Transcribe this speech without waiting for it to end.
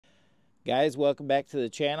Guys, welcome back to the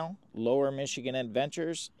channel, Lower Michigan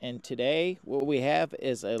Adventures, and today what we have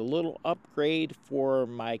is a little upgrade for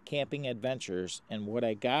my camping adventures. And what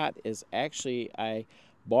I got is actually I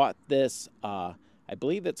bought this, I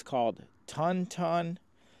believe it's called Tonton,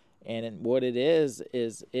 and what it is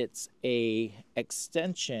it's a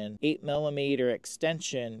extension, 8mm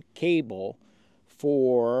extension cable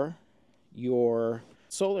for your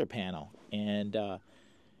solar panel, and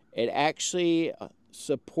it actually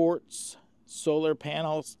supports solar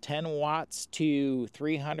panels 10 watts to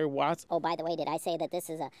 300 watts. Oh, by the way, did I say that this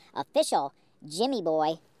is a official Jimmy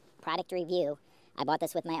Boy product review? I bought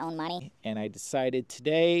this with my own money. And I decided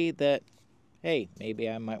today that, hey, maybe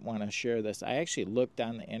I might want to share this. I actually looked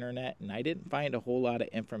on the internet and I didn't find a whole lot of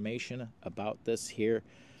information about this here.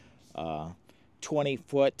 20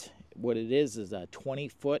 foot, what it is a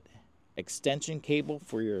 20-foot extension cable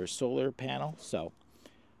for your solar panel. So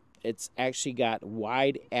it's actually got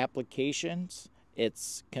wide applications.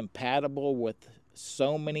 It's compatible with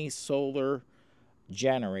so many solar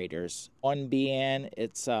generators. 1BN,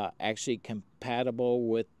 it's actually compatible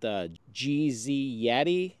with the GZ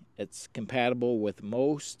Yeti. It's compatible with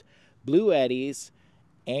most Blue Eddies,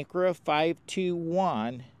 Aker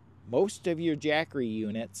 521, most of your Jackery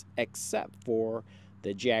units except for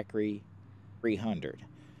the Jackery 300.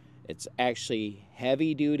 It's actually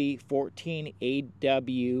heavy duty 14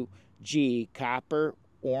 AWG copper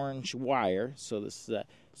orange wire. So this is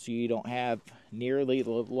so you don't have nearly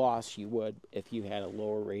the loss you would if you had a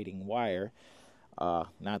lower rating wire.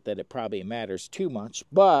 Not that it probably matters too much,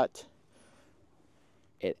 but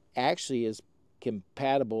it actually is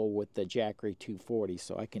compatible with the Jackery 240.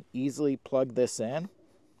 So I can easily plug this in,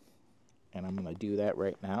 and I'm going to do that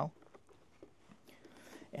right now.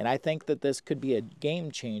 And I think that this could be a game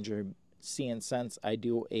changer, seeing since I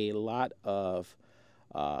do a lot of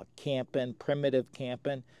camping, primitive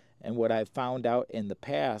camping. And what I've found out in the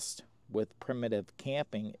past with primitive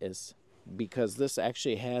camping is because this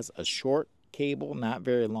actually has a short cable, not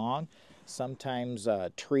very long, sometimes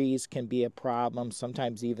trees can be a problem.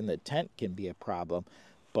 Sometimes even the tent can be a problem.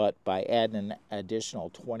 But by adding an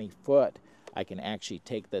additional 20 foot, I can actually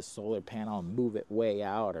take this solar panel and move it way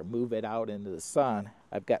out or move it out into the sun.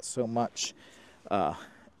 I've got so much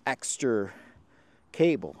extra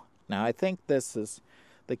cable. Now I think this is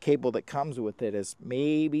the cable that comes with it is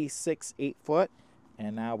maybe 6-8 foot,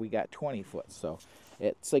 and now we got 20 foot. So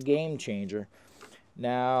it's a game changer.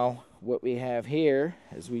 Now what we have here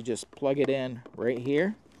is we just plug it in right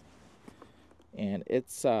here, and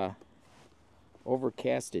it's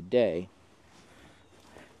overcasted day.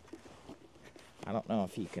 I don't know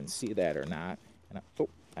if you can see that or not. And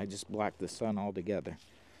I just blocked the sun altogether.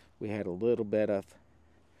 We had a little bit of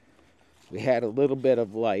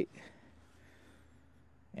light,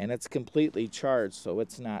 and it's completely charged, so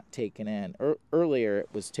it's not taken in. Earlier it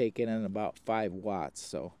was taken in about 5 watts,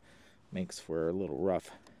 so makes for a little rough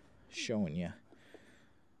showing you.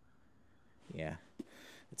 Yeah,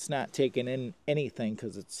 it's not taking in anything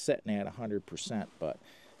because it's sitting at 100%, but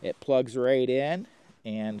it plugs right in.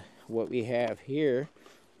 And what we have here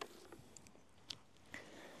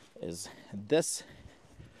is this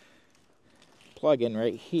plug-in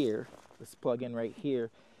right here. This plug-in right here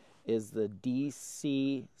is the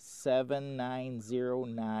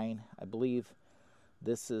DC7909. I believe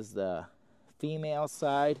this is the female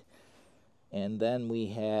side. And then we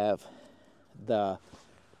have the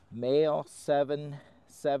male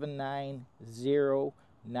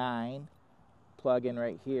 7909 plug-in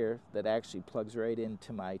right here that actually plugs right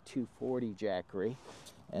into my 240 Jackery.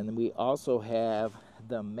 And then we also have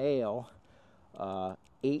the male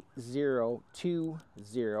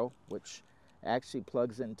 8020, which actually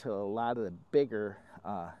plugs into a lot of the bigger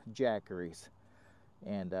Jackeries,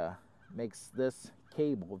 and makes this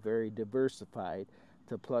cable very diversified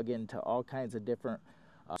to plug into all kinds of different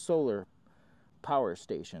solar power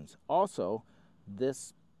stations. Also,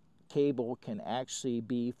 this cable can actually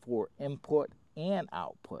be for input and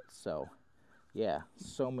output. So yeah,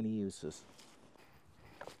 so many uses.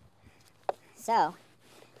 So,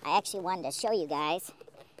 I actually wanted to show you guys.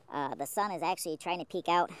 The sun is actually trying to peek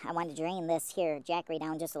out. I wanted to drain this here Jackery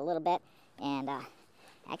down just a little bit and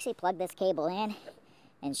actually plug this cable in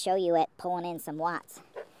and show you it pulling in some watts.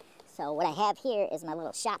 So what I have here is my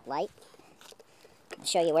little shop light. I'll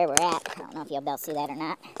show you where we're at. I don't know if you'll be able to see that or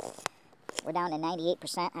not. We're down to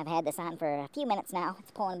 98%. I've had this on for a few minutes now.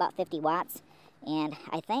 It's pulling about 50 watts. And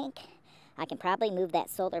I think I can probably move that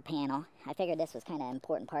solar panel. I figured this was kind of an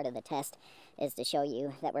important part of the test, is to show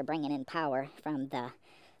you that we're bringing in power from the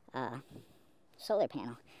solar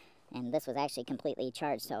panel. And this was actually completely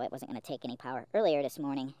charged, so it wasn't going to take any power. Earlier this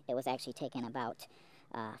morning, it was actually taking about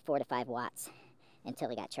 4 to 5 watts until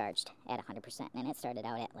it got charged at 100%. And it started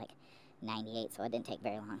out at like 98, so it didn't take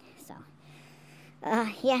very long. So,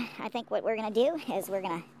 yeah, I think what we're gonna do is we're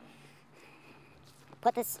gonna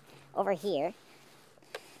put this over here.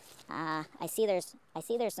 I see there's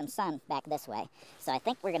some sun back this way, so I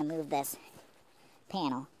think we're gonna move this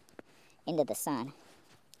panel into the sun.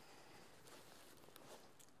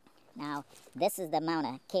 Now, this is the amount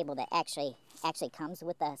of cable that actually comes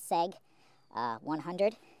with the Saga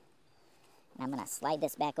 100. And I'm gonna slide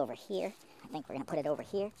this back over here. I think we're gonna put it over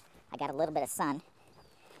here. I got a little bit of sun.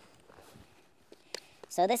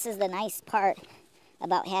 So this is the nice part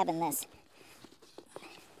about having this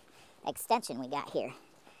extension we got here,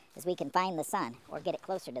 is we can find the sun or get it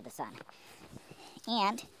closer to the sun.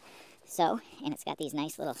 And it's got these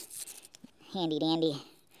nice little handy dandy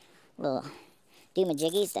little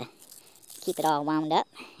doomajiggies to keep it all wound up,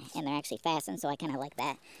 and they're actually fastened, so I kind of like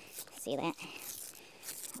that. See that?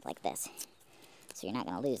 Like this. So you're not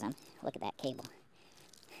going to lose them. Look at that cable.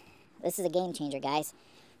 This is a game changer, guys.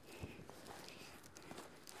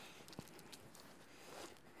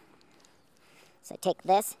 So take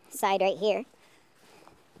this side right here,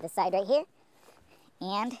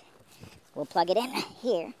 and we'll plug it in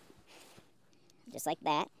here, just like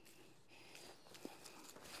that.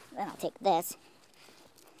 Then I'll take this.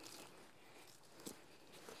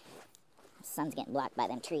 The sun's getting blocked by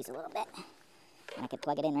them trees a little bit. And I could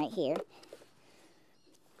plug it in right here.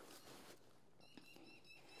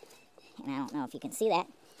 And I don't know if you can see that,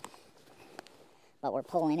 but we're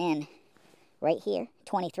pulling in right here,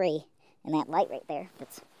 23, and that light right there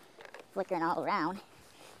that's flickering all around.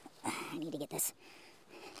 I need to get this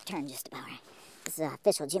turned just about right. This is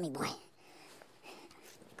official Jimmy Boy.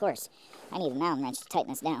 Of course, I need an Allen wrench to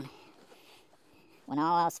tighten this down. When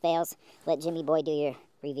all else fails, let Jimmy Boy do your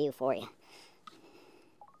review for you.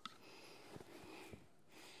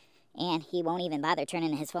 And he won't even bother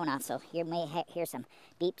turning his phone off, so you may hear some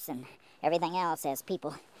beeps and everything else as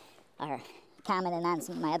people are commenting on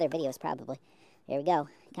some of my other videos probably. There we go,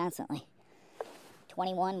 constantly.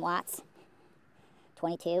 21 watts,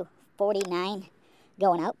 22, 49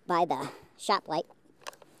 going out by the shop light.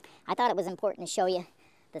 I thought it was important to show you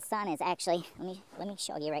the sun is actually, let me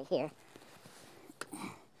show you right here.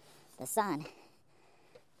 The sun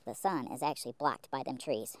is actually blocked by them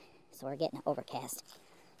trees, so we're getting overcast.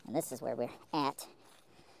 And this is where we're at.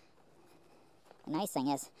 The nice thing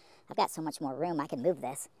is, I've got so much more room, I can move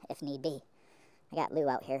this if need be. I got Lou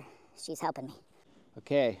out here. She's helping me.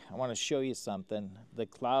 Okay, I want to show you something. The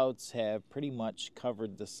clouds have pretty much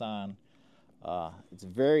covered the sun. It's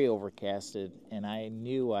very overcasted, and I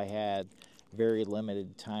knew I had very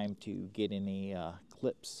limited time to get any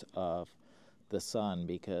clips of the sun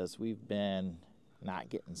because we've been not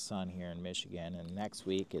getting sun here in Michigan, and next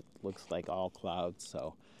week it looks like all clouds.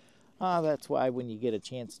 So that's why when you get a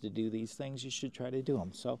chance to do these things, you should try to do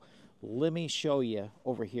them. So let me show you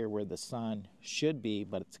over here where the sun should be,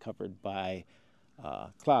 but it's covered by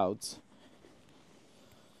clouds.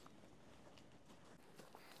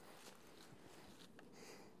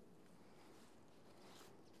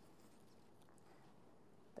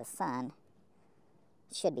 The sun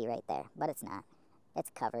should be right there, but it's not. It's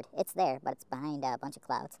covered. It's there, but it's behind a bunch of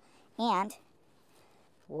clouds. And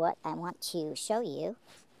what I want to show you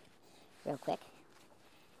real quick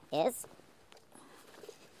is,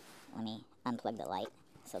 let me unplug the light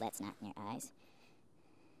so that's not in your eyes.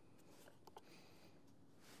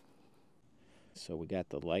 So we got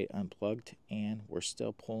the light unplugged, and we're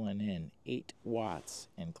still pulling in 8 watts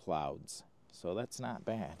in clouds. So that's not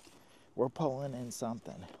bad. We're pulling in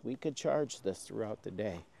something. We could charge this throughout the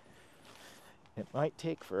day. It might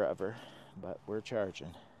take forever, but we're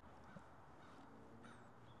charging.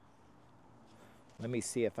 Let me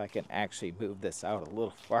see if I can actually move this out a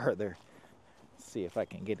little farther. See if I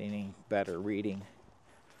can get any better reading.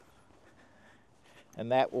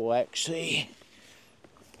 And that will actually,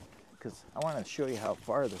 because I want to show you how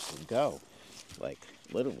far this will go. Like,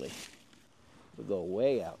 literally, it'll go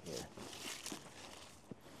way out here.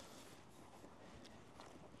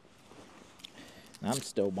 And I'm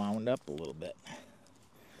still wound up a little bit. I'm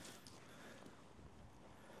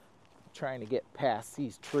trying to get past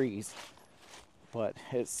these trees, but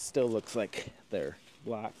it still looks like they're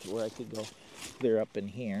blocked where I could go clear up in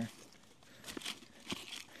here.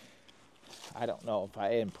 I don't know if I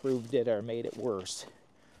improved it or made it worse.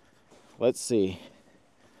 Let's see.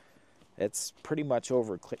 It's pretty much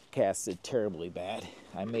overcasted terribly bad.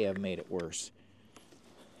 I may have made it worse.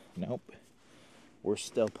 Nope. We're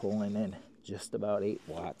still pulling in just about 8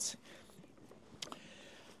 watts.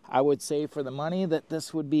 I would say for the money that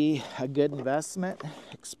this would be a good investment,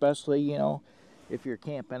 especially, you know, if you're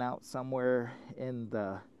camping out somewhere in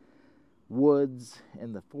the woods,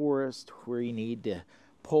 in the forest, where you need to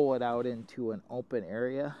pull it out into an open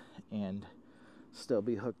area and still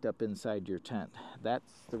be hooked up inside your tent.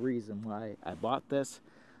 That's the reason why I bought this.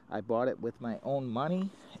 I bought it with my own money,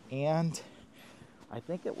 and I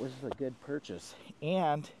think it was a good purchase.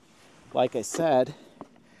 And like I said,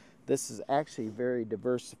 this is actually very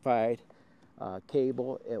diversified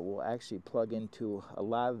cable. It will actually plug into a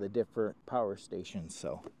lot of the different power stations,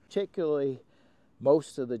 so particularly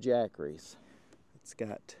most of the Jackeries. It's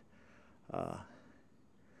got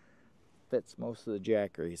fits most of the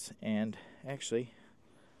Jackeries, and actually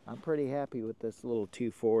I'm pretty happy with this little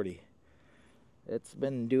 240. It's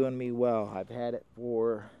been doing me well. I've had it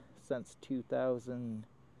since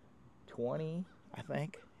 2020, I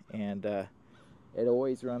think, and it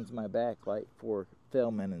always runs my backlight for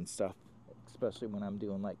filming and stuff, especially when I'm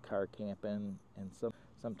doing like car camping, and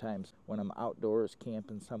sometimes when I'm outdoors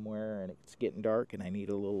camping somewhere and it's getting dark and I need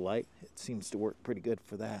a little light. It seems to work pretty good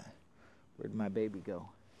for that. Where'd my baby go?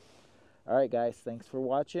 Alright guys, thanks for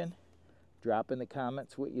watching. Drop in the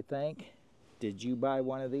comments what you think. Did you buy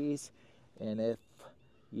one of these? And if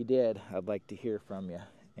you did, I'd like to hear from you.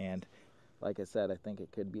 And like I said, I think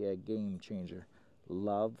it could be a game changer.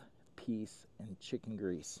 Love, peace, and chicken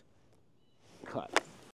grease. Cut.